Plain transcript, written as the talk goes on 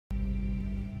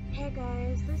Hey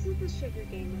guys, this is the Sugar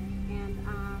Gamer, and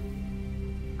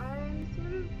I'm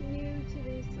sort of new to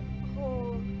this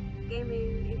whole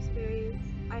gaming experience.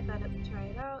 I thought I would try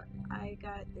it out. I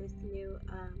got this new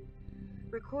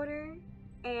recorder,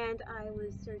 and I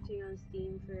was searching on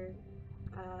Steam for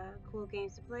cool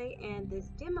games to play, and this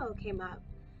demo came up.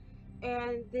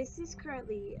 And this is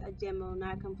currently a demo,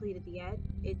 not completed yet.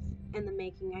 It's in the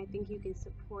making. I think you can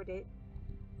support it.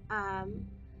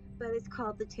 But it's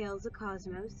called The Tales of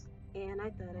Cosmos, and I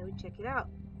thought I would check it out.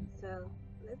 So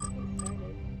let's get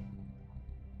started.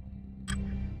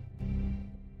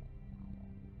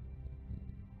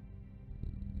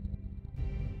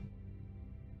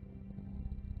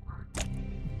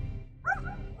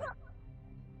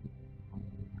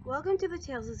 Welcome to the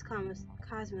Tales of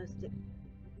Cosmos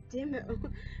demo.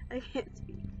 I can't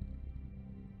speak.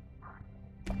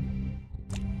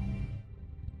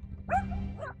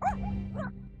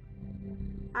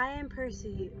 I am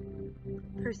Pursue,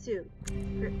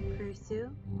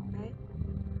 right?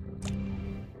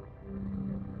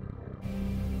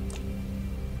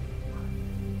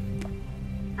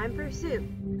 I'm Pursue,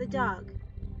 the dog.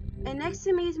 And next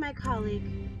to me is my colleague,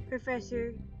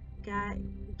 Professor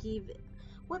Give.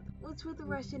 What's with the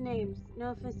Russian names?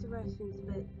 No offense to Russians,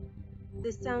 but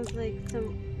this sounds like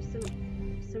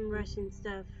some Russian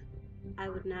stuff I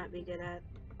would not be good at.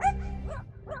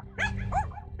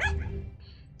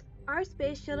 Our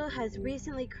space shuttle has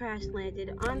recently crash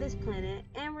landed on this planet,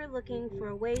 and we're looking for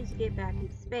a way to get back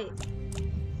into space.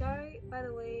 Sorry, by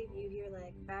the way, if you hear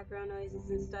like background noises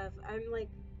and stuff.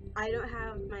 I don't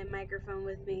have my microphone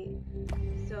with me,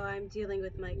 so I'm dealing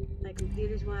with my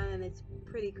computer's one, and it's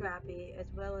pretty crappy, as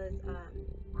well as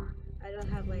I don't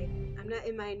have I'm not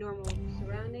in my normal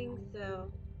surroundings,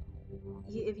 so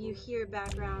if you hear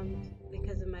background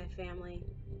because of my family,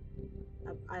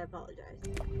 I apologize.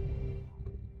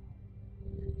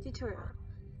 Tutorial.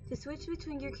 To switch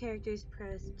between your characters,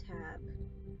 press tab.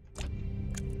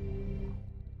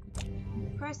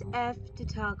 Press F to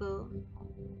toggle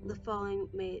the following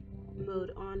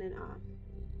mode on and off.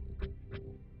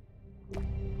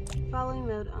 Following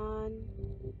mode on,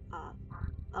 off.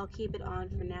 I'll keep it on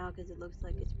for now because it looks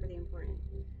like it's pretty important.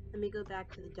 Let me go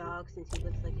back to the dog since he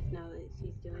looks like he knows what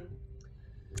he's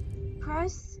doing.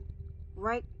 Press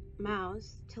right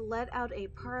mouse to let out a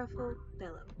powerful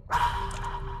bellow.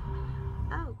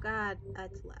 Oh god,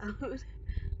 that's loud.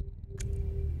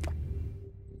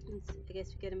 I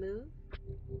guess we gotta move.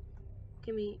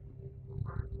 Can we...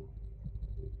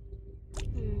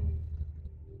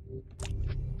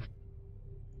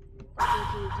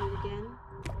 Can we do it again?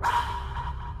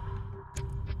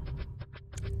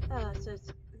 Oh, so it's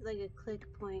like a click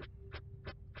point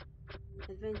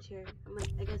adventure.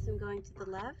 I guess I'm going to the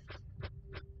left.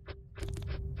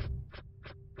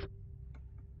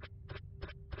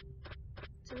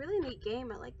 It's a really neat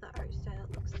game. I like the art style.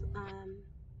 It looks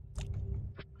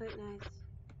quite nice.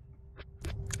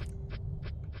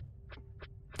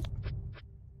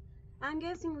 I'm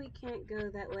guessing we can't go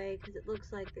that way because it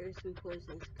looks like there's some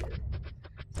poisonous goo.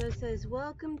 So it says,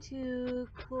 welcome to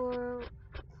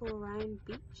Chlorine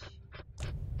Beach.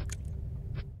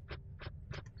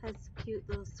 Has a cute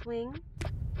little swing.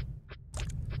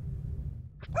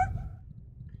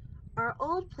 Our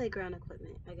old playground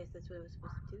equipment. I guess that's what it was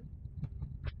supposed to do.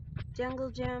 Jungle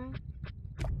gem.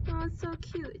 Oh, it's so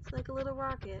cute. It's like a little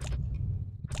rocket.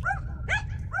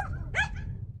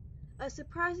 A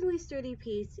surprisingly sturdy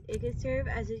piece, it can serve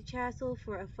as a chassis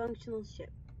for a functional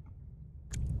ship.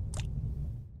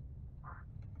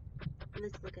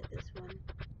 Let's look at this one.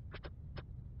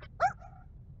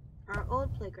 Our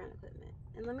old playground equipment.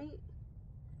 And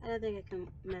I don't think I can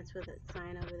mess with that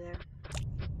sign over there.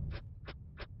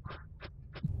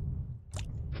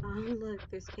 Oh, look,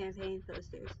 there's campaign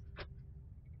posters.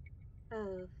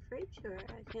 Oh, fridge? Or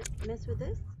I can't mess with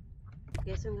this? I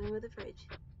guess I'm going with the fridge.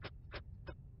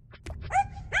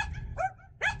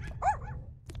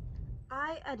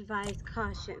 I advise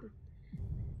caution.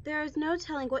 There is no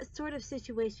telling what sort of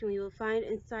situation we will find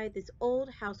inside this old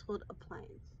household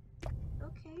appliance.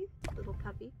 Okay, little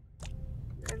puppy.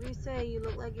 Whatever you say, you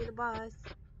look like you're the boss.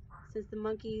 Since the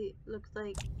monkey looks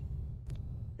like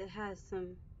it has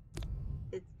some...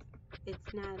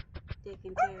 It's not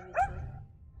taking care of itself.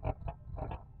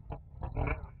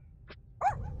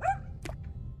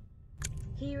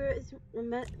 He was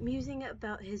musing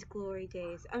about his glory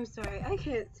days. I'm sorry, I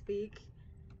can't speak.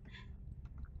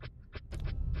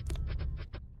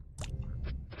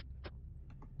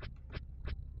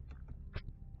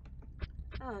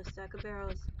 Oh, stack of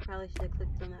barrels. Probably should have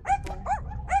clicked on that before.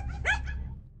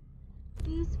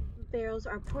 These barrels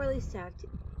are poorly stacked.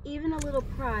 Even a little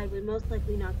pride would most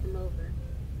likely knock them over.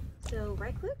 So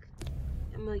right click,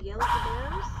 and we'll yell at the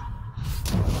arrows.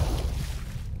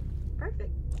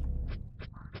 Perfect.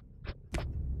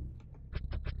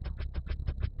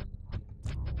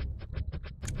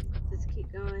 Just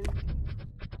keep going.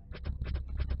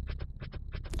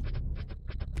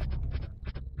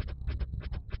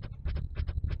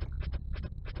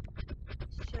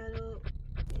 Shuttle.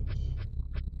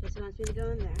 Guess it wants me to go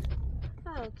in there.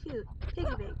 Oh, cute.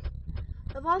 Piggy bank.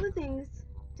 Of all the things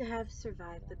to have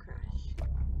survived the crash.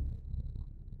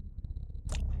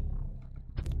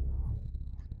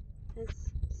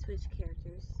 Let's switch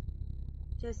characters.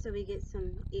 Just so we get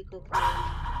some equal play.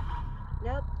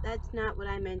 Nope, that's not what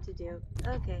I meant to do.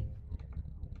 Okay.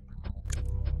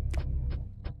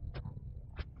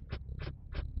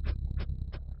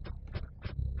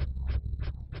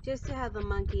 Just to have the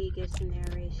monkey give some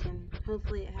narration.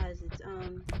 Hopefully it has its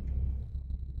own.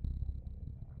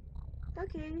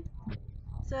 Okay.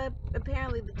 So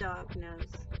apparently the dog knows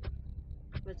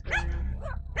what's going on.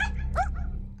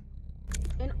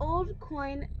 An old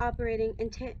coin operating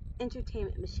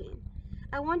entertainment machine.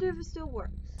 I wonder if it still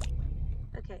works.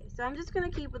 Okay, so I'm just gonna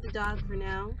keep with the dog for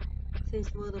now, since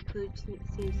the little pooch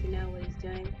seems to know what he's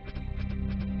doing.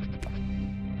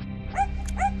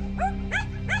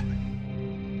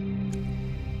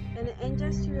 An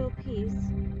industrial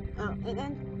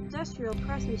an industrial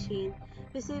press machine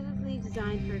specifically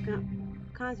designed for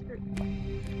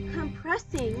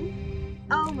compressing.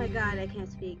 Oh my god, I can't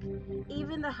speak.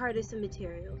 Even the hardest of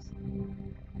materials.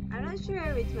 I'm not sure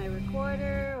if it's my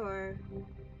recorder or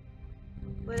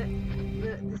what.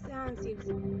 The sound seems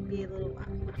to be a little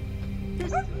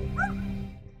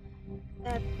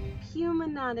loud.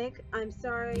 Humanotic. I'm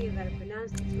sorry if I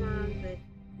pronounced this wrong, but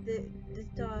this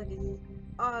dog is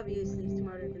obviously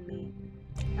smarter than me.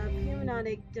 A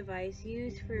humanotic device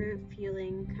used for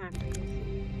fueling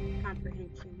comprehension.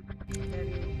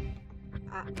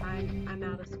 I'm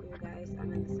out of school, guys.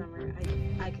 I'm in the summer.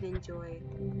 I can enjoy.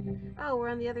 Oh, we're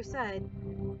on the other side.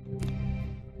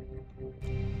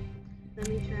 Let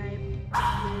me try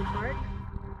bark.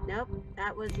 Nope,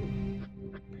 that wasn't.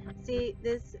 See,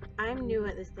 I'm new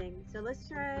at this thing, so let's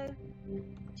try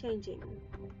changing.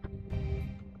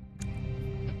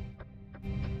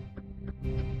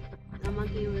 The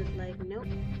monkey was like, nope.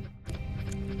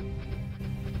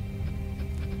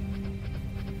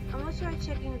 I'm gonna try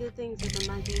checking the things with the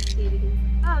monkey, see if he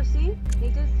can. Oh, see? He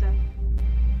did stuff.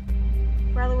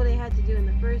 Probably what I had to do in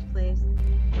the first place.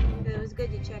 But it was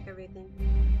good to check everything.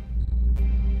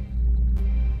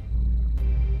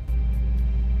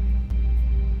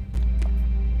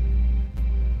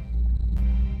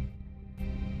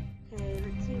 Okay,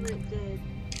 let's see what it did.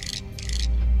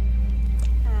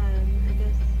 I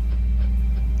guess.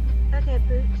 Okay,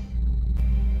 Pooch.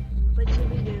 What should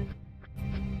we do?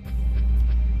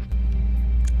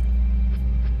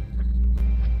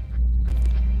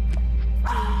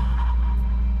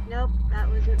 Nope, that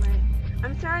wasn't right.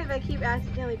 I'm sorry if I keep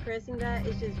accidentally pressing that.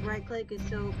 It's just right click is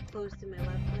so close to my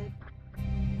left click.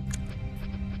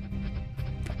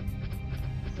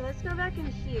 So let's go back in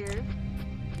here.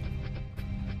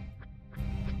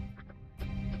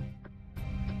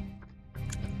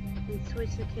 And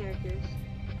switch the characters.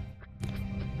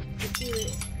 Let's see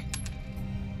what.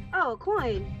 Oh, a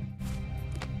coin!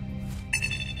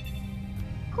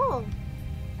 Cool!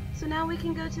 So now we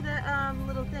can go to the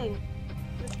little thing.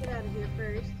 Let's get out of here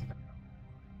first.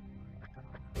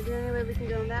 Is there any way we can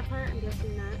go in that part? I'm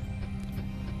guessing not.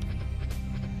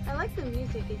 I like the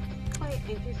music, it's quite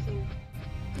interesting.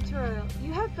 Tutorial.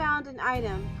 You have found an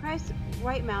item. Press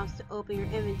right mouse to open your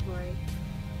inventory.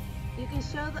 You can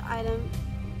show the item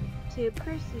to a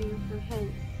person from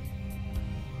hence.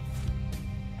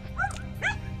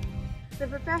 The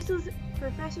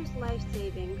professor's life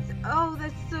savings. Oh,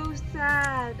 that's so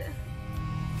sad.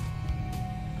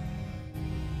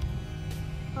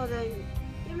 Hold on.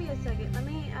 Give me a second.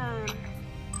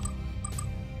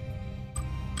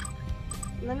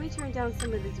 Let me turn down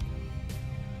some of this.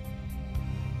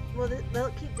 Well, they'll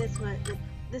keep this one.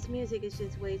 This music is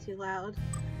just way too loud.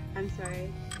 I'm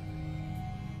sorry.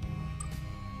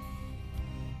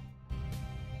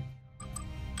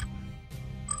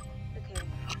 Okay.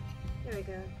 There we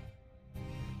go.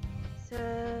 So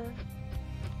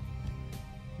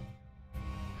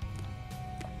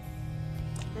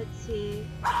let's see.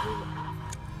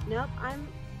 Nope, I'm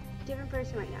a different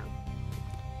person right now.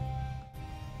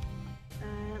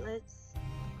 Let's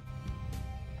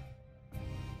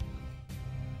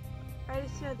try to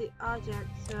show the object,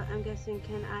 so I'm guessing,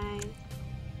 can I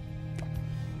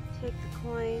take the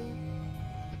coin?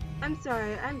 I'm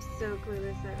sorry, I'm so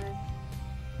clueless at this.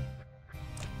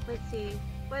 Let's see,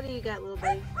 what do you got, little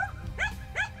buddy?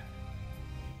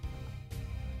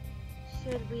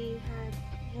 Should we have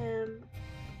him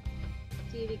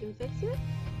see if he can fix it?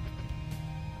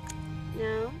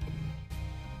 No?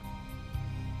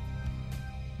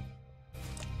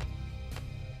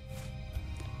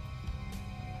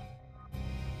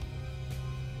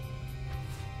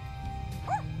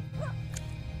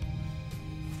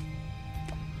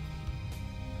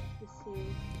 Let's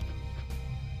see.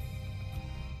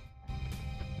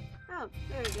 Oh,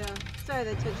 there we go. Sorry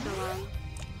that took so long.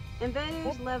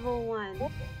 Invaders level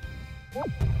 1.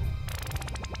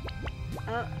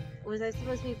 Oh, was I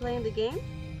supposed to be playing the game?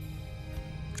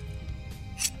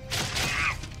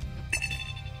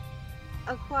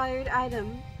 Acquired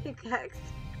item. Pickaxe.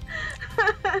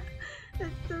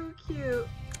 That's so cute.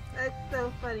 That's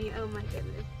so funny. Oh my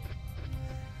goodness.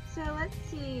 So let's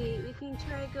see. We can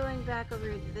try going back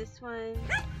over to this one.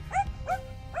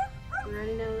 We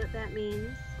already know what that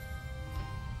means.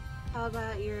 How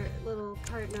about your little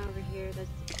partner over here that's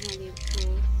handy with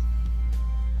tools?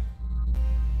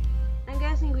 I'm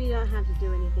guessing we don't have to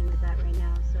do anything with that right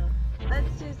now, so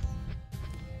let's just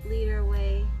lead our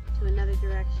way to another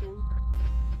direction.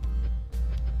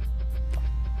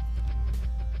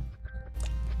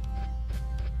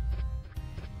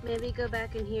 Maybe go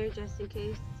back in here just in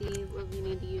case, see what we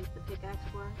need to use the pickaxe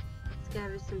for.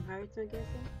 Scavenge some hearts, I'm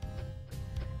guessing.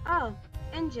 Oh,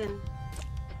 engine.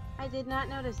 I did not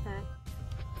notice that.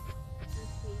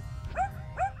 Let's see.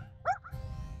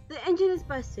 The engine is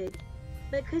busted,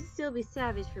 but could still be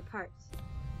salvaged for parts.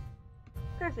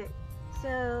 Perfect.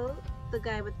 So the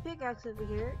guy with the pickaxe over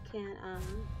here can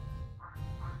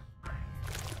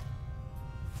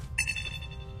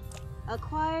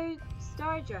acquire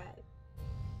star drive.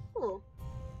 Cool.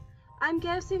 I'm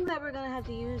guessing that we're gonna have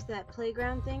to use that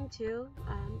playground thing too,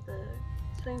 the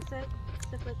swing set,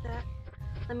 stuff like that.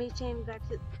 Let me change back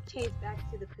to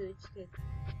the pooch, because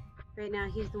right now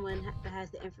he's the one that has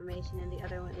the information, and the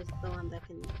other one is the one that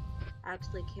can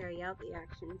actually carry out the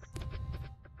actions.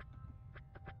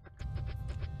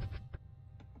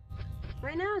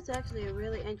 Right now it's actually a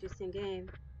really interesting game.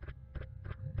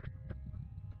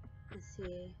 Let's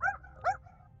see.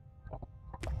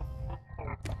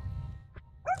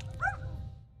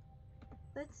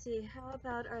 Let's see, how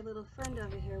about our little friend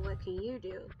over here? What can you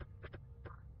do?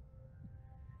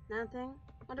 Nothing?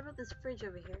 What about this fridge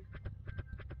over here?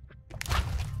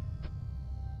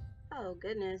 Oh,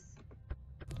 goodness.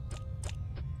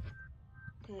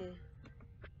 Okay.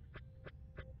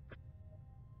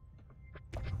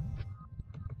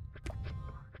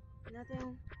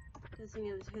 Nothing? Guessing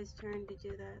it was his turn to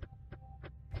do that.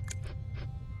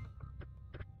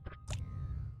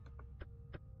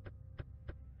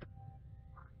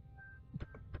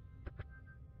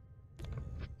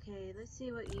 Okay, let's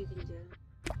see what you can do.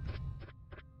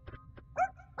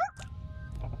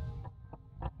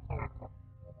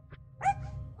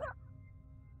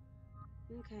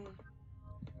 Okay.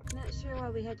 Not sure why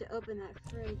we had to open that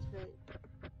fridge, but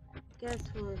guess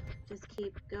we'll just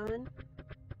keep going.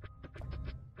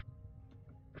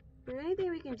 Is there anything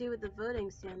we can do with the voting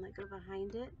stand, like go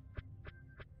behind it?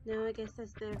 No, I guess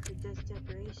that's there for just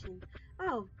decoration.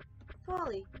 Oh,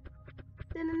 Folly.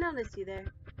 Didn't notice you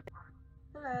there.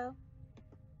 Hello.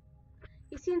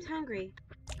 He seems hungry.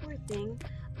 Poor thing.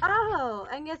 Oh,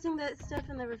 I'm guessing that stuff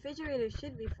in the refrigerator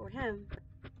should be for him.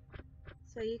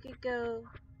 So you could go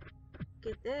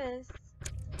get this.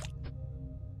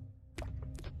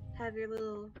 Have your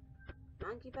little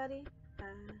monkey buddy.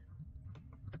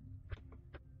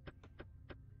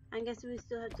 I'm guessing we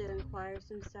still have to inquire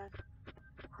some stuff.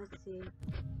 Let's see.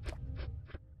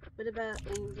 What about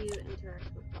when you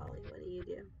interact with Polly? What do you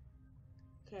do?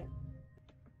 Okay.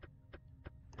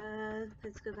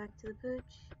 Let's go back to the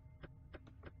pooch.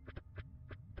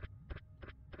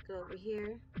 Go over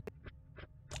here.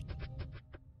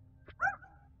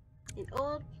 An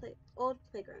old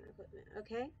playground equipment.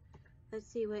 Okay. Let's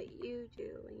see what you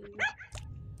do when you.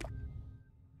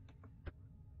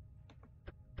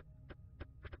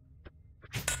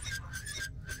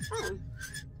 Oh.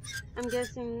 I'm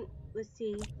guessing. Let's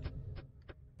see.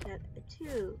 Got a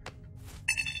tube.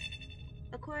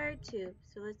 Acquired tube.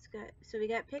 So let's go. So we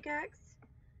got pickaxe.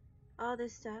 All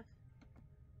this stuff.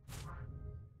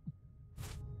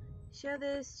 Show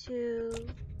this to.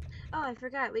 Oh, I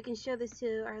forgot. We can show this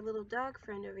to our little dog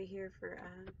friend over here for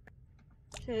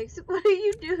tricks. What are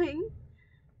you doing?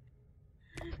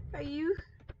 Are you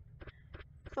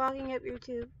fogging up your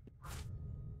tube?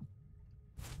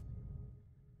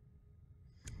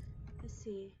 Let's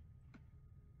see.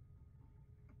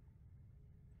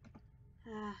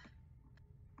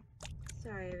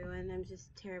 Sorry everyone, I'm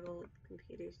just terrible with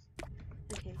computers.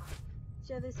 Okay.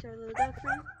 Show this to our little dog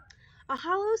friend. A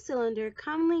hollow cylinder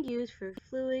commonly used for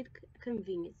fluid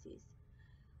conveniences.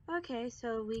 Okay,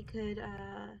 so we could,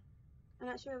 I'm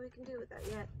not sure what we can do with that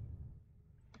yet.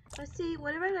 Let's see,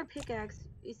 what about our pickaxe?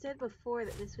 You said before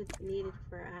that this was needed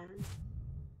for,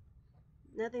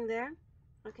 nothing there?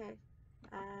 Okay.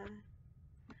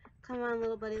 Come on,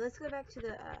 little buddy. Let's go back to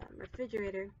the,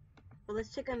 refrigerator. Well,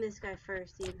 let's check on this guy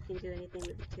first, see if we can do anything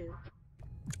with the tube.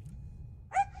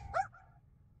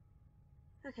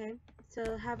 Okay,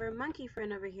 so have our monkey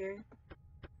friend over here.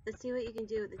 Let's see what you can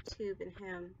do with the tube and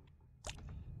him.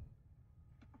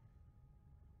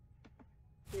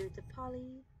 Here's a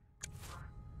Polly.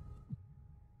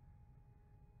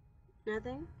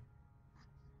 Nothing?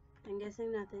 I'm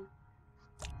guessing nothing.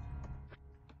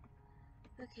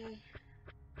 Okay.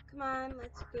 Come on,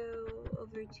 let's go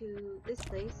over to this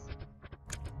place.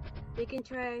 We can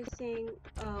try saying,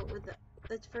 with the,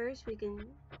 let's first, we can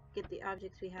get the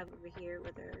objects we have over here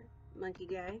with our monkey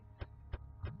guy.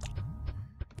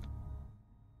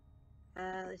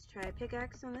 Let's try a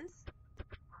pickaxe on this.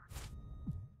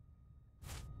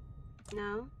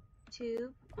 No.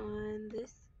 Tube on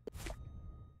this.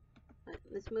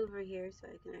 Let's move over here so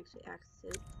I can actually access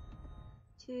it.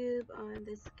 Tube on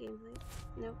this gameplay.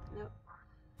 Nope, nope.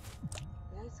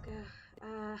 Let's go.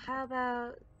 How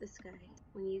about this guy?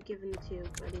 When you give him the tube,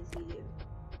 what does he do?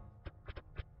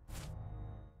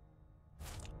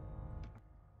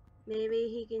 Maybe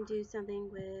he can do something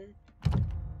with...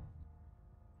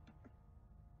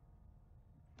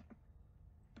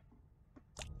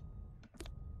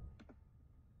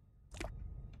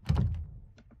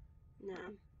 No.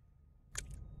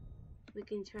 We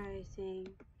can try saying,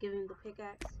 give him the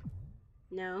pickaxe.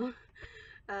 No.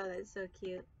 Oh, that's so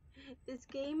cute. This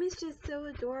game is just so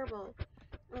adorable.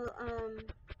 Well,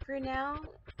 for now,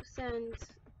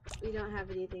 since we don't have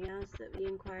anything else that we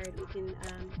inquired, we can,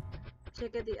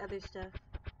 check out the other stuff.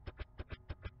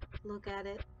 Look at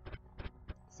it.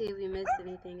 See if we missed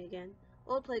anything again.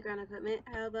 Old playground equipment.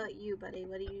 How about you, buddy?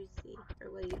 What do you see?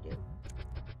 Or what do you do?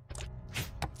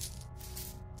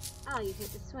 Oh, you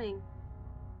hit the swing.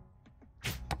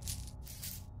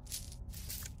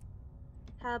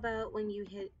 How about when you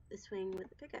hit the swing with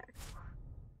the pickaxe?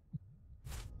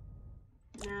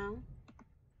 No?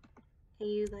 Can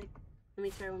you, like, let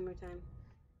me try one more time.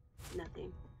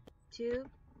 Nothing. Two.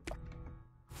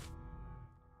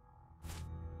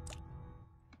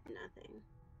 Nothing.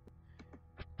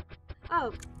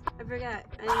 Oh, I forgot.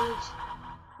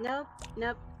 Nope,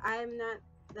 nope. I'm not,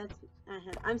 that's not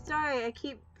him. I'm sorry, I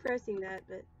keep pressing that,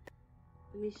 but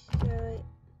let me show it.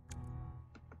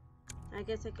 I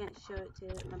guess I can't show it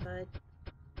to my bud.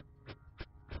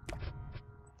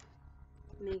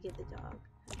 Let me get the dog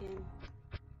again.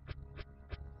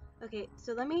 Okay,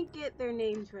 so let me get their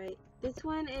names right. This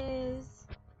one is...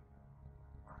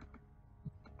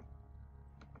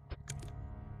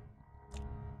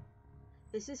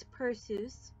 This is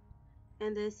Perseus.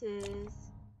 And this is...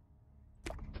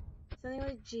 something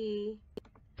with G.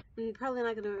 I'm probably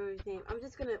not going to remember his name. I'm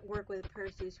just going to work with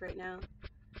Perseus right now.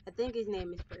 I think his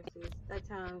name is Perseus. That's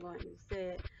how I'm going to say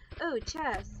it. Oh,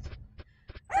 chest.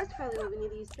 That's probably what we need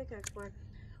to use pickaxe for.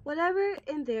 Whatever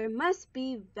in there must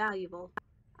be valuable.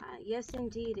 Yes,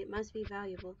 indeed, it must be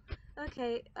valuable.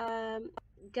 Okay,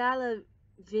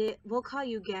 we'll call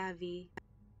you Gavi.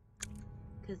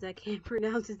 Because I can't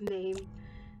pronounce his name.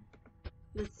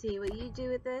 Let's see what you do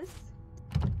with this.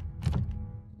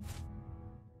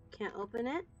 Can't open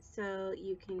it, so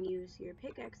you can use your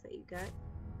pickaxe that you got.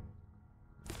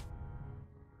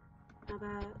 How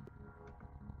about...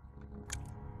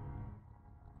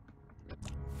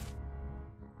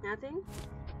 nothing?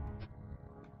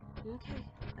 Okay,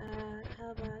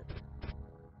 how about...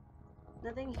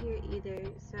 nothing here either,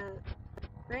 so...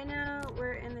 right now,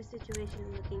 we're in the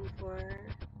situation looking for...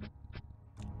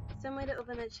 some way to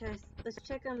open that chest. Let's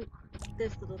check on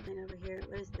this little thing over here.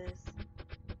 What is this?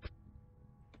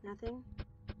 Nothing?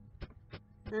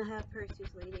 I'll have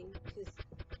Perseus leading, because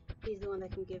he's the one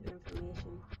that can give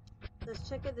information. Let's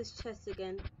check out this chest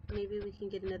again. Maybe we can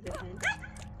get another hint.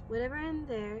 Whatever in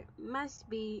there must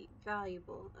be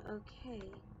valuable. Okay.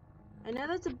 I know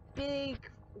that's a big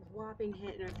whopping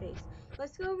hit in our face.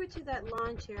 Let's go over to that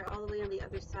lawn chair all the way on the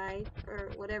other side,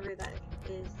 or whatever that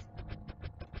is.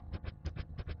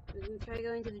 We can try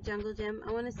going to the jungle gym.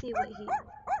 I want to see what he...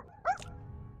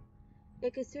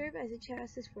 it could serve as a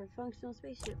chassis for a functional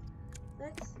spaceship.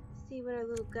 Let's see what our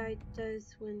little guy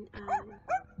does when,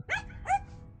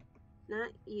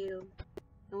 not you.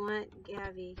 I want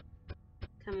Gavi.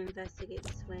 Come investigate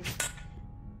the swing.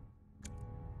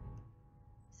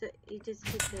 So he just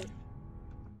hits it.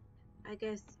 I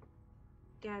guess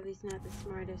Gavi's not the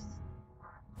smartest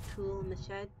tool in the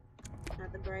shed.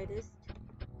 Not the brightest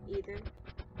either.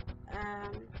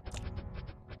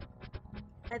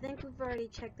 I think we've already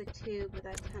checked the tube with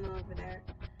that tunnel over there.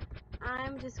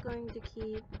 I'm just going to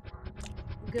keep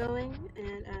going,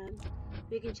 and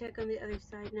we can check on the other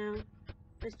side now.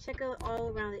 Let's check out all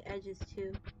around the edges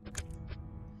too.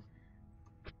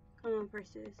 Come on,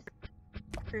 Perseus.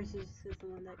 Perseus is the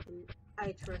one that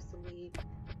I trust to lead.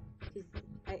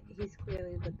 He's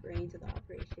clearly the brains of the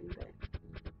operation, but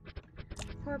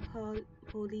poor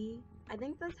Polly. I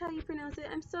think that's how you pronounce it.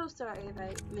 I'm so sorry if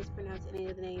I mispronounce any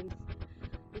of the names,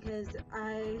 because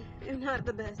I am not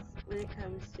the best when it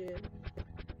comes to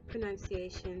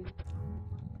pronunciation.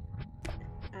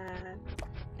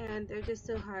 And they're just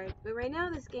so hard. But right now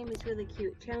this game is really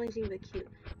cute. Challenging but cute.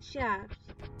 Shaft.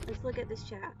 Let's look at this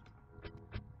shaft.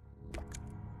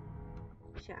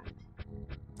 Shaft.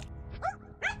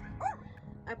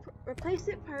 I replaced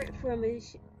it part for a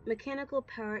mechanical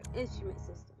power instrument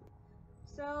system.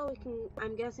 So we can,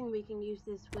 I'm guessing we can use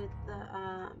this with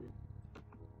the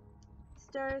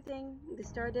star thing, the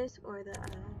star disc, or the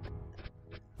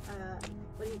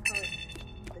what do you call it?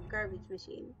 The garbage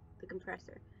machine, the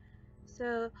compressor.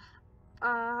 So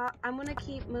I'm gonna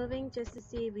keep moving just to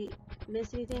see if we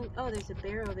miss anything. Oh, there's a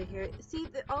bear over here. See,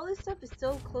 all this stuff is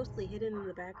so closely hidden in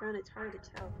the background, it's hard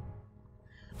to tell.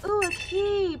 Oh, a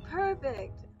key!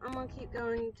 Perfect! I'm gonna keep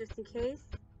going just in case.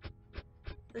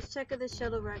 Let's check out the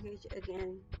shuttle wreckage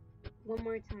again. One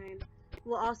more time.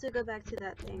 We'll also go back to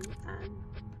that thing,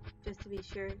 just to be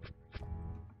sure.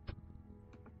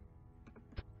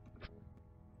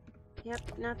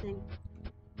 Yep, nothing.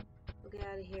 We'll get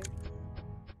out of here.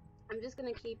 I'm just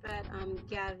gonna keep at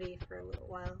Gavi for a little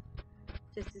while,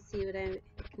 just to see what I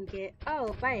can get.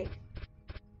 Oh, bike!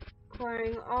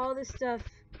 Acquiring all the stuff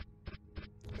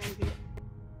down here.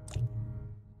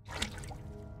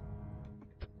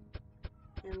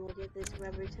 And we'll get this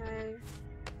rubber tire.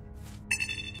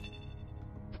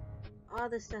 All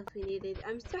the stuff we needed.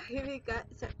 I'm sorry we got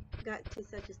to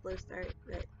such a slow start,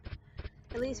 but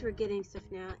at least we're getting stuff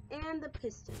now. And the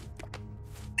piston.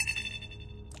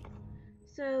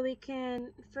 So we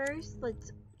can first,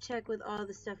 let's check with all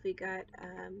the stuff we got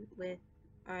with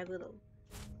our little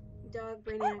dog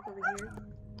Brainiac over here.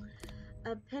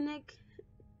 A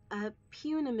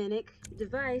pneumonic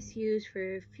device used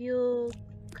for fuel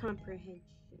compression.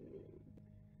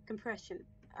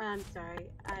 I'm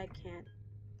sorry, I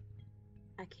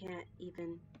can't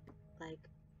even like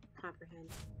comprehend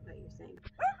what you're saying.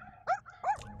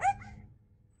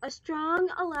 A strong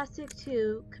elastic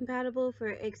tube compatible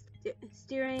for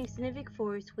steering significant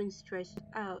force when stretched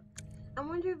out. I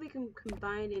wonder if we can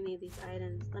combine any of these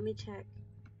items. Let me check.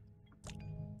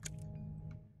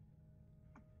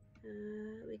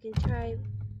 We can try.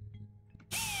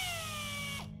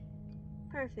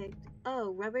 Perfect.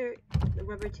 Oh, the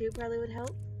rubber tube probably would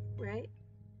help, right?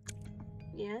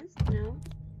 Yes? No?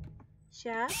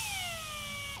 Shaft?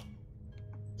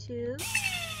 Tube?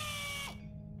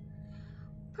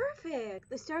 Perfect!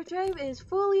 The star drive is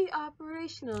fully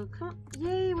operational.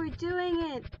 Yay, we're doing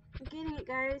it! We're getting it,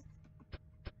 guys.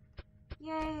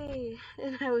 Yay!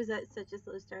 And I was at such a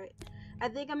slow start. I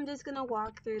think I'm just gonna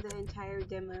walk through the entire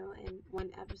demo in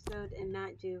one episode and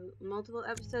not do multiple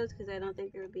episodes, because I don't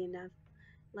think there would be enough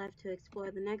left to explore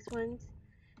the next ones.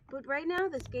 But right now,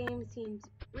 this game seems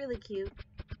really cute.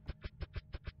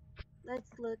 Let's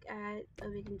look at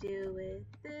what we can do with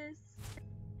this.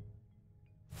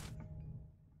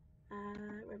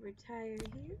 Rubber tire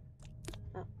here.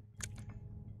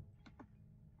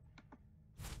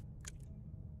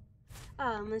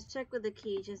 Oh, and let's check with the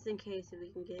key just in case if we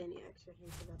can get any extra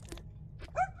hints about that.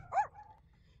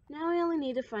 Now we only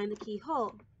need to find the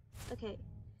keyhole. Okay.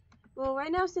 Well,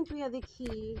 right now, since we have the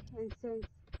key, and since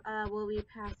we'll be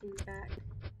passing back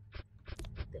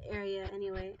the area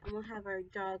anyway, and we'll have our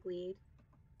dog lead.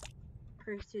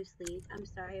 Perseus lead. I'm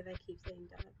sorry if I keep saying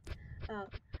dog. Oh,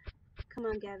 come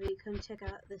on, Gabby, come check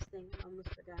out this thing. I almost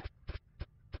forgot.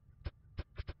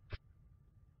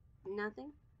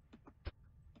 Nothing?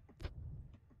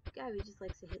 Gabby just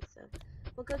likes to hit stuff.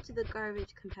 We'll go to the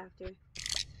garbage compactor.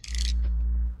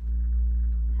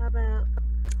 How about,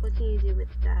 what can you do with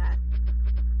that?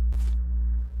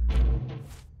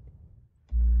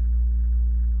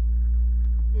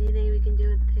 Anything we can do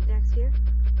with the pickaxe here?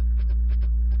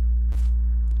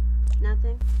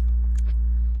 Nothing?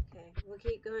 Okay, we'll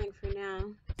keep going for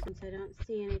now, since I don't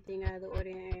see anything out of the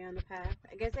ordinary on the path.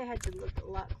 I guess I had to look a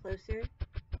lot closer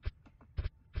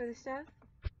for the stuff.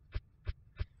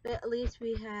 But at least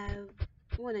we have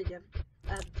one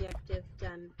objective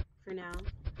done for now.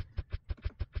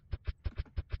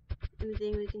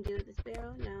 Anything we can do with this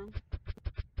barrel? No.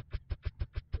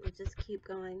 We'll just keep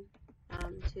going.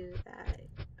 to that,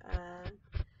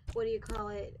 what do you call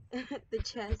it? The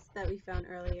chest that we found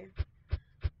earlier.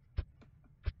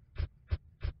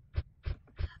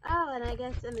 Oh, and I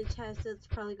guess in the chest it's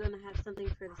probably going to have something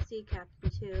for the sea captain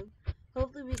too.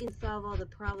 Hopefully we can solve all the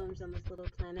problems on this little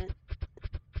planet.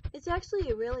 It's actually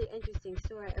a really interesting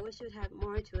story. I wish it would have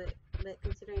more to it, but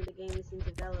considering the game is in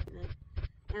development,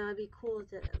 and it would be cool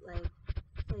to like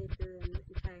play through the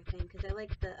entire thing because I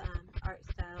like the art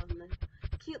style and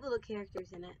the cute little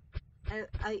characters in it.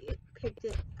 I picked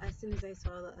it as soon as I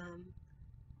saw the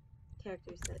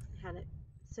characters that had it.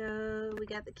 So we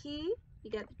got the key, we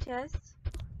got the chest.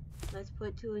 Let's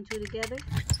put 2 and 2 together.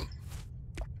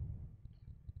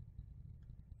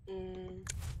 And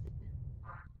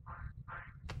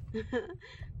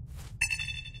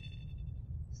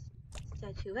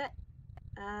statuette.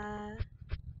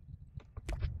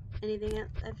 Anything else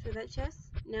after that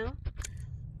chest? No?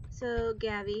 So,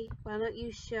 Gabby, why don't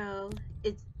you show...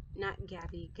 It's not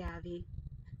Gabby, Gabby.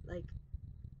 Like,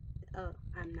 oh,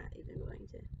 I'm not even going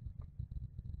to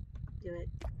do it.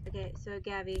 Okay, so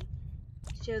Gabby,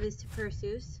 show this to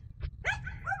Perseus.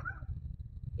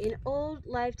 An old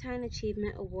lifetime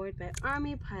achievement award by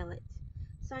Army pilots.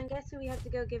 So I'm guessing we have to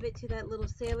go give it to that little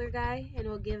sailor guy, and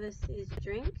he'll give us his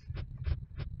drink.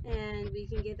 And we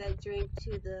can give that drink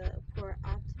to the poor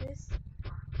Optimus.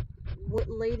 What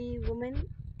lady, woman?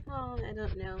 Oh, I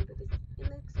don't know, but it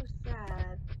looks so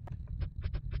sad.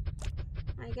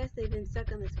 I guess they've been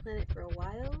stuck on this planet for a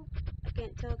while. I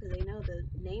can't tell because I know the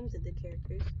names of the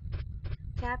characters.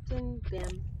 Captain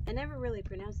Bim. I never really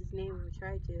pronounced his name or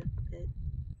tried to, but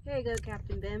here you go,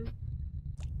 Captain Bim.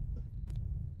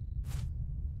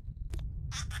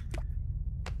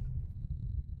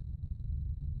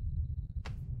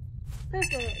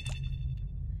 Perfect!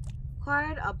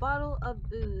 Acquired a bottle of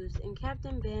booze, and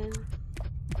Captain Bim...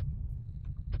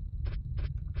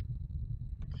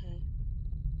 Okay.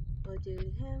 We'll do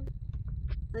him.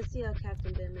 Let's see how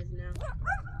Captain Bim is now.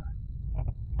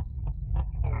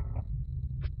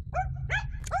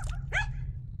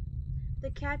 The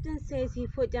captain says he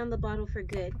put down the bottle for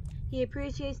good. He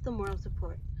appreciates the moral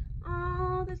support.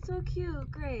 Oh, that's so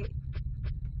cute. Great.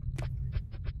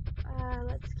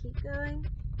 Let's keep going.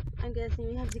 I'm guessing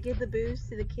we have to give the booze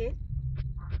to the kid.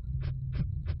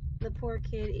 The poor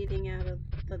kid eating out of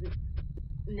the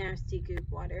nasty goop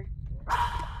water.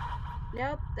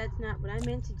 Nope, that's not what I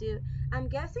meant to do. I'm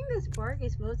guessing this bark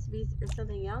is supposed to be for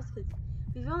something else because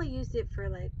we've only used it for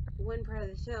like one part of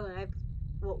the show, and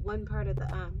one part of the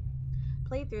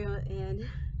playthrough, and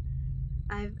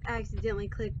I've accidentally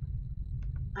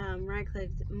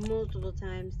right-clicked multiple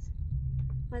times.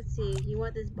 Let's see. You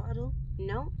want this bottle?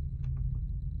 No.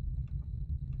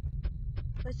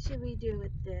 What should we do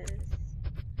with this?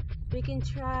 We can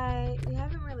try... We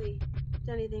haven't really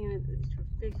done anything with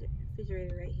this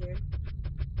refrigerator right here.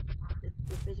 The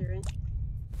refrigerant.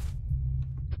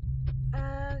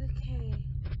 Okay.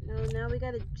 No, now we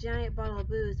got a giant bottle of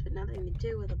booze, but nothing to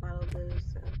do with a bottle of booze,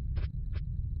 so...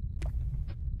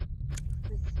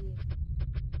 Let's see.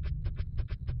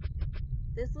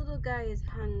 This little guy is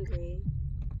hungry.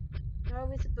 How are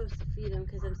we supposed to feed him?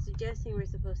 Because I'm suggesting we're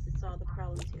supposed to solve the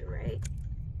problems here, right?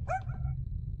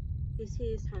 He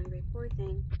is hungry. Poor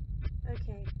thing.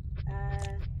 Okay.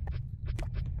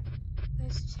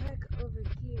 Let's check over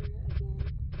here again.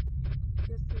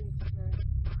 Just to make sure.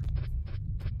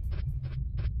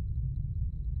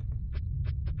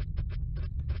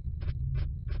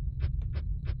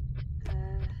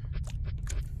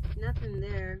 Nothing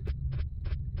there.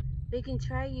 We can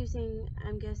try using,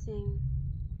 I'm guessing...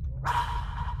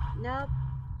 Nope.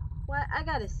 What? I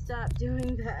gotta stop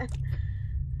doing that.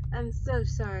 I'm so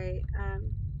sorry.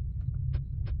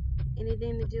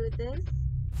 Anything to do with this?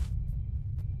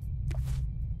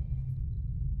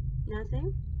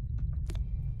 Nothing?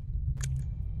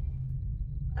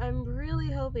 I'm really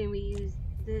hoping we use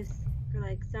this for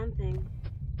like something.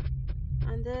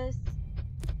 On this.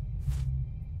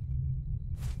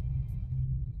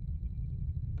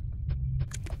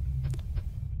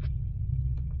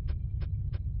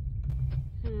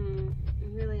 I'm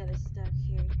really got stuck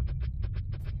here.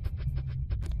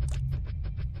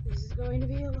 This is going to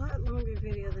be a lot longer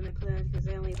video than I planned because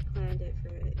I only planned it for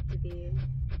it to be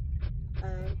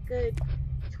a good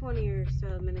 20 or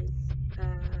so minutes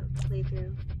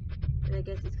playthrough. But I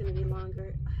guess it's going to be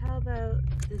longer. How about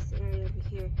this area over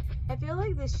here? I feel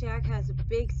like this shack has a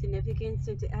big significance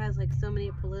since it has like so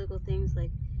many political things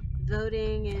like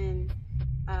voting and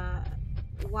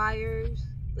wires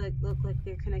that look like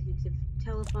they're connected to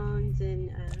telephones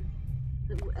and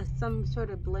some sort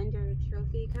of blender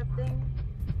trophy cup thing.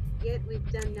 yet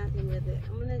we've done nothing with it.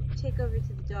 I'm gonna take over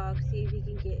to the dog, see if he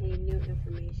can get any new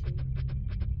information.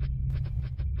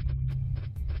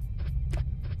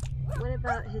 What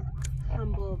about his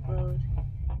humble abode?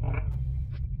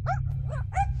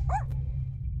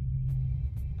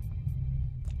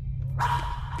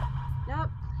 Nope.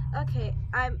 Okay,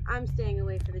 I'm staying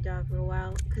away from the dog for a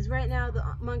while, because right now the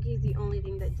monkey is the only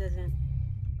thing that doesn't.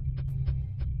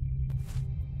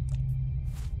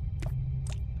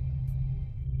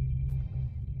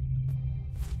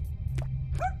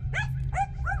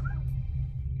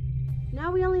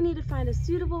 Now we only need to find a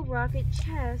suitable rocket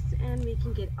chest and we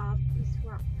can get off this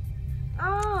rock.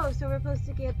 Oh, so we're supposed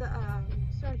to get the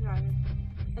star drive.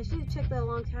 I should have checked that a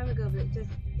long time ago, but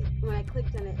when I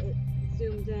clicked on it, it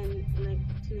zoomed in like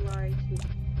too large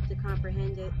to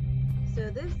comprehend it. So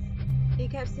this, he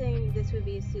kept saying this would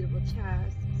be a suitable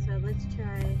chest. So let's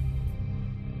try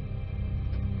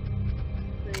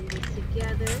putting this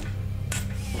together.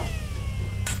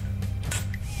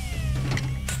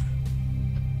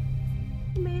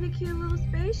 Made a cute little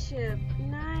spaceship.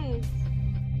 Nice.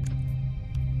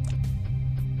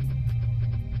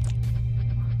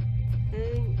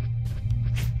 And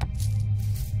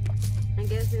I'm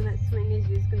guessing that swing is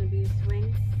just going to be a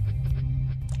swing.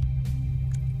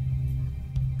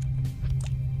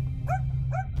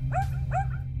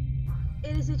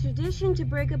 It is a tradition to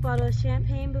break a bottle of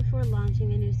champagne before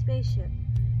launching a new spaceship.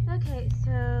 Okay,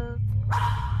 so...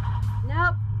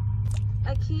 Nope.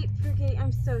 I keep forgetting.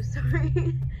 I'm so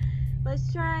sorry.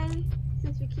 Let's try,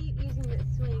 since we keep using that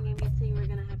swing, I'm guessing we're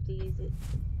gonna have to use it.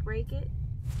 Break it.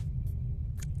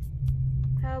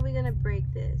 How are we gonna break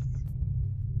this?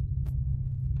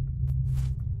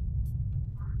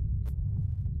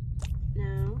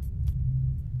 No.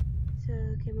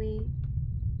 So can we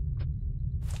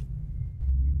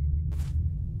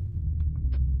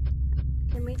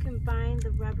combine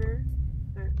the rubber,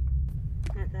 or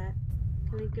not that?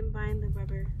 Can we combine the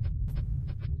rubber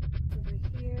over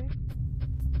here?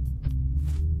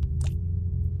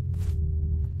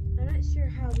 I'm not sure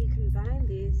how we combine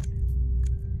these.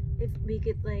 If we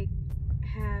could like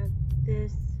have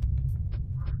this.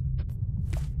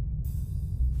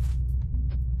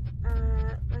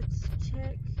 Let's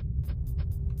check.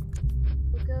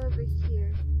 We'll go over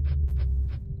here.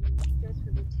 Just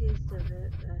for the taste of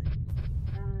it, but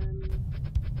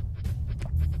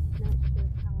not sure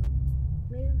how.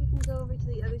 Maybe we can go over to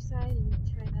the other side and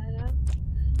try that out.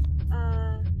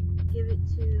 Give it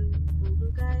to the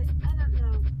blue guy. I don't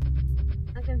know.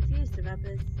 I'm confused about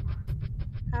this.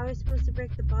 How are we supposed to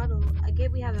break the bottle? I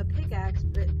get we have a pickaxe,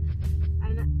 but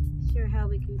I'm not sure how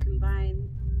we can combine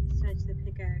such the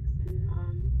pickaxe and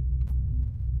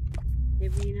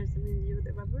maybe you know something to do with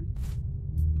the rubber?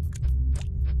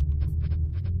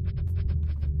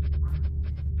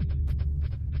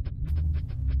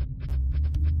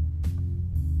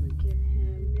 We'll give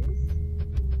him this.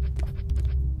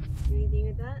 Anything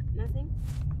with that? Nothing?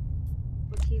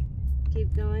 We'll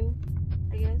keep going,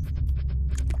 I guess.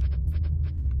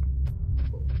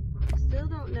 I still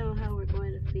don't know how we're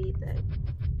going to feed that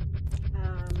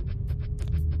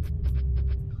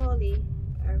Holly,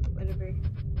 or whatever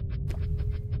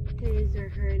his or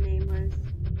her name was.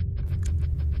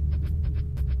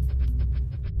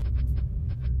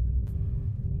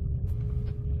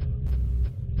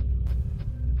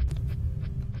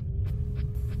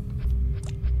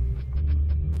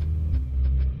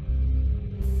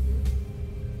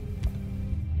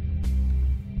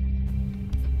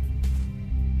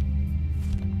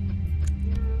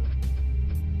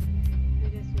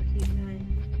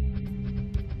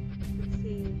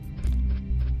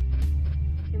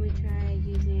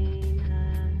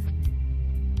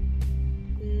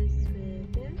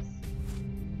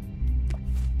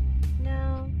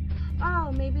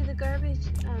 Maybe the garbage,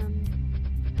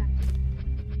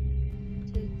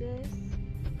 take this.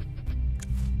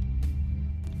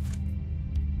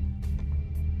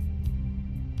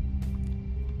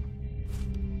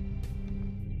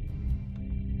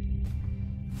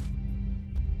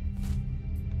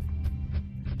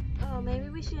 Oh, maybe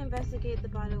we should investigate the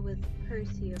bottle with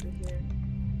Percy over here,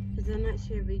 because I'm not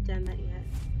sure if we've done that yet.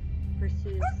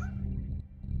 Perseus.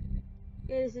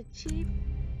 It is a cheap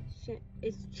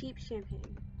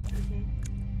champagne. Okay.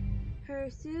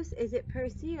 Perseus, is it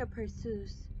Percy or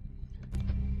Perseus?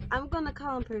 I'm gonna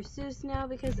call him Perseus now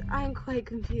because I'm quite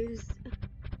confused.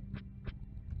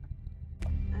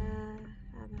 How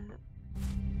about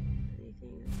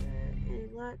anything like that? Any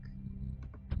luck?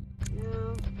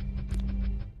 No.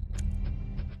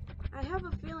 I have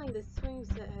a feeling the swing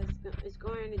set is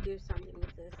going to do something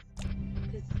with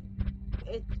this,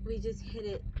 because we just hit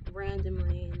it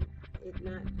randomly and it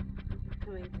not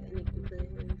coming to any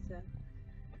conclusion, so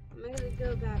I'm gonna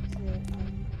go back to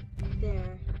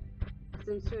there, because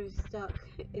I'm sort of stuck,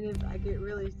 and if I get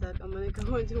really stuck, I'm gonna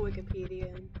go into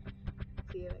Wikipedia and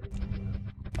see what I can find out.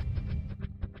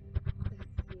 Let's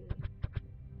see.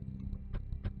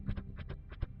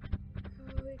 How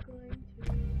are we going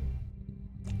to...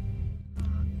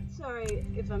 Sorry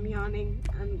if I'm yawning,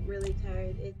 I'm really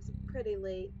tired. It's pretty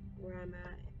late where I'm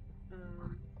at,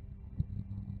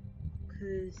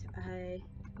 because I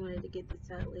wanted to get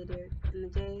this out later in the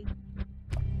day,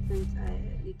 since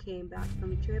we came back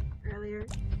from a trip earlier.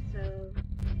 So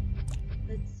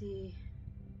let's see,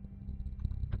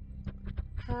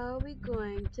 how are we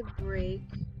going to break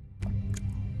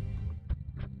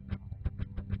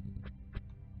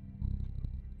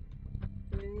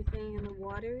anything in the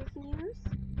water we can use?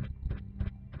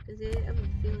 Because I have a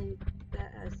feeling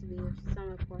that has to be of some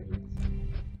importance.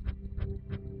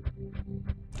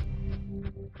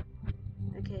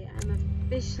 Okay, I'm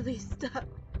officially stuck.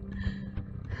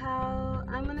 How?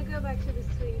 I'm gonna go back to the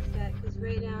swing set, because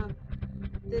right now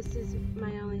this is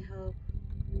my only hope.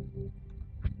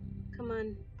 Come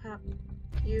on, Pop.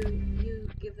 You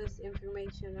give us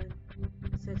information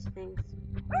on such things.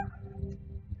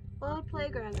 Old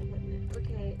playground equipment.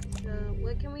 Okay, so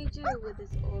what can we do with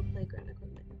this old playground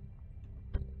equipment?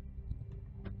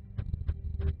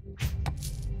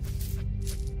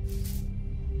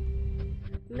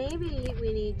 Maybe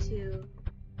we need to...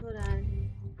 Hold on.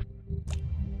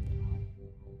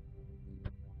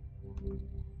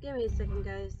 Give me a second,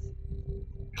 guys.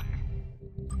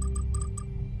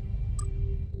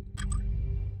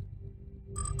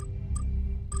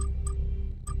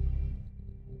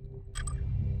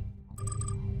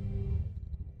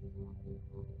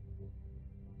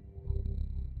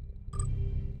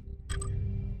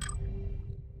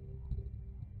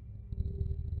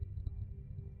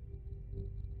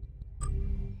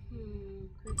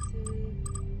 Quick save.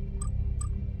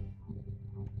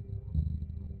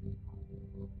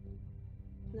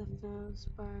 Left now,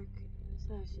 spark,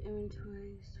 /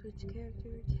 inventory, switch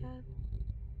character, tab.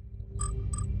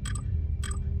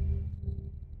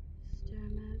 Star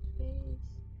map base.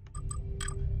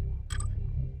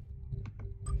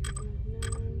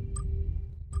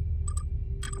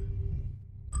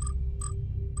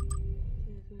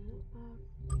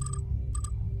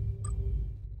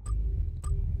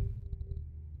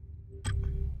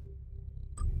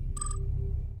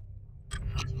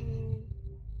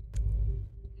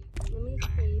 Let me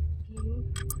save game.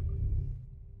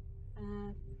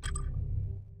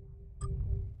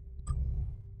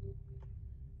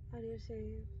 Audio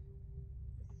save.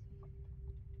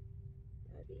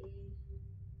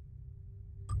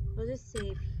 We'll just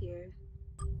save here.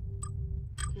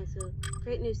 Cancel.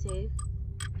 Create new save.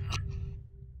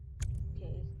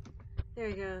 Okay. There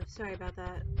we go. Sorry about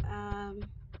that.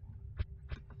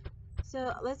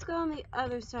 So let's go on the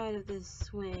other side of this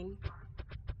swing.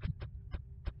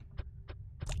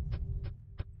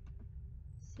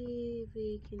 See if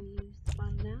we can use the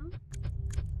bottom now.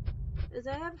 As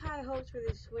I have high hopes for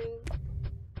this swing.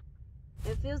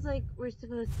 It feels like we're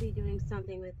supposed to be doing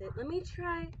something with it. Let me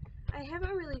try. I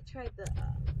haven't really tried the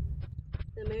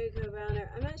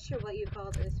merry-go-rounder. I'm not sure what you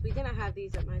call this. We didn't have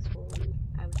these at my school when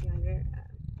I was younger.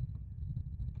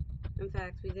 In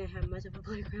fact, we didn't have much of a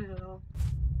playground at all.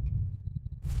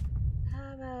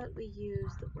 How about we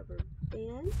use the rubber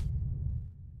band?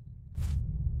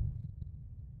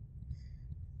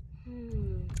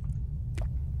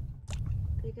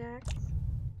 Pickaxe.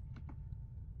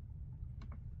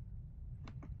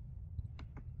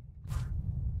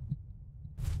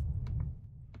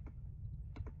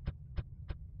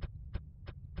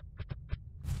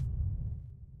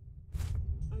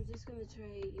 I'm just gonna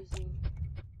try using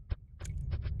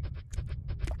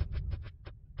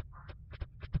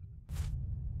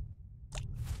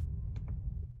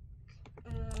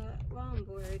while I'm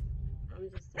bored, I'm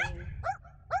just saying.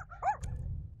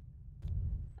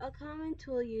 A common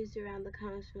tool used around the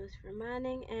cosmos for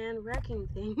mining and wrecking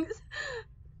things.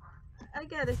 I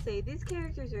gotta say, these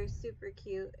characters are super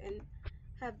cute and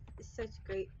have such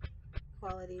great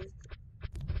qualities.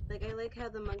 Like, I like how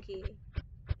the monkey,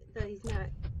 though he's not,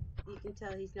 you can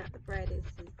tell he's not the brightest,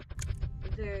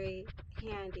 is very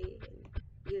handy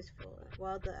and useful.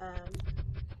 While the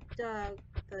dog,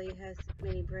 though he has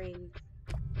many brains,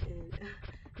 and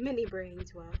many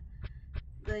brains, wow.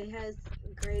 Though he has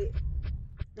great,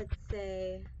 let's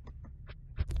say,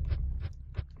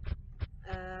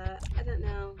 I don't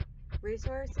know,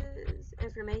 resources,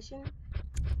 information.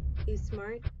 He's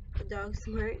smart. The dog's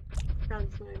smart. Probably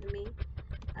smarter than me.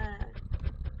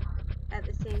 At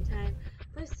the same time,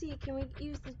 let's see. Can we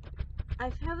use the?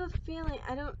 I have a feeling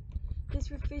this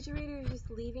refrigerator is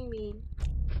just leaving me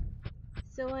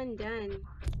so undone.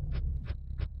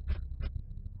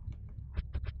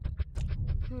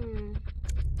 Hmm.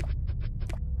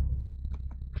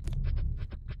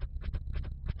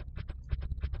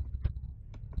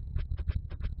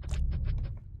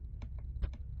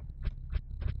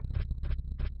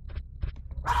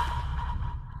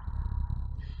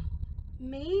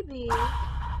 Maybe.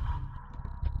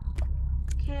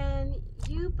 Can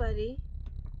you, buddy,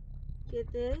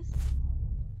 get this?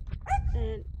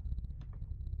 And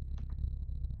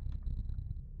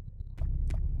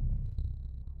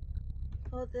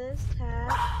hold this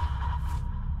tab?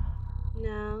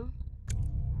 No.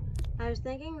 I was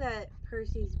thinking that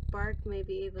Percy's bark may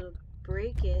be able to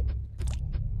break it,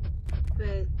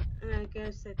 but I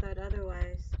guess I thought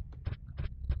otherwise.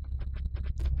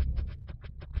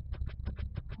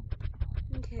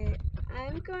 Okay,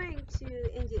 I'm going to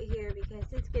end it here because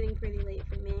it's getting pretty late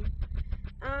for me.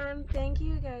 Thank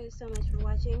you guys so much for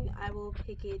watching. I will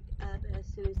pick it up as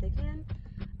soon as I can.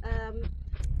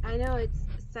 I know it's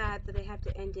sad that I have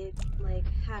to end it like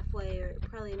halfway or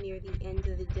probably near the end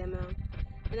of the demo.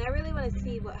 And I really want to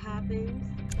see what happens.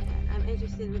 I'm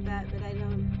interested with that, but I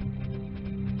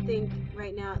don't think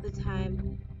right now at the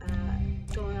time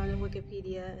going on to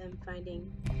Wikipedia and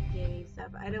finding gaming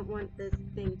stuff. I don't want this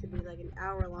thing to be like an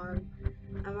hour long.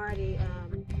 I'm already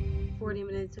 40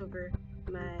 minutes over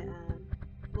my,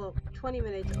 well, 20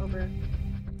 minutes over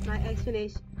my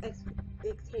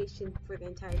expectation for the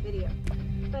entire video.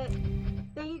 But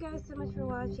thank you guys so much for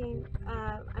watching.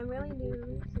 I'm really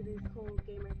new to this whole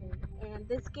gamer thing, and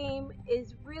this game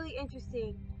is really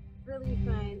interesting, really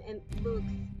fun, and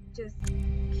looks just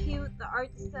cute. The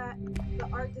art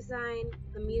design,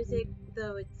 the music,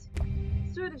 though it's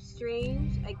sort of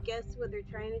strange. I guess what they're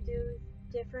trying to do is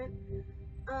different.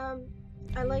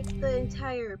 I like the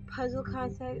entire puzzle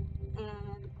concept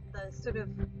and the sort of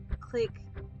click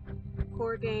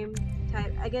core game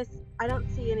type. I guess I don't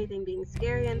see anything being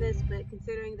scary in this, but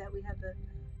considering that we have the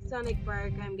sonic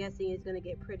bark, I'm guessing it's going to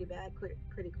get pretty bad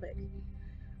pretty quick.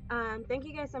 Thank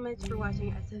you guys so much for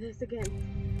watching. I said this again.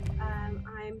 I'm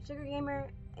Sugar Gamer,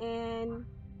 and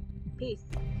peace.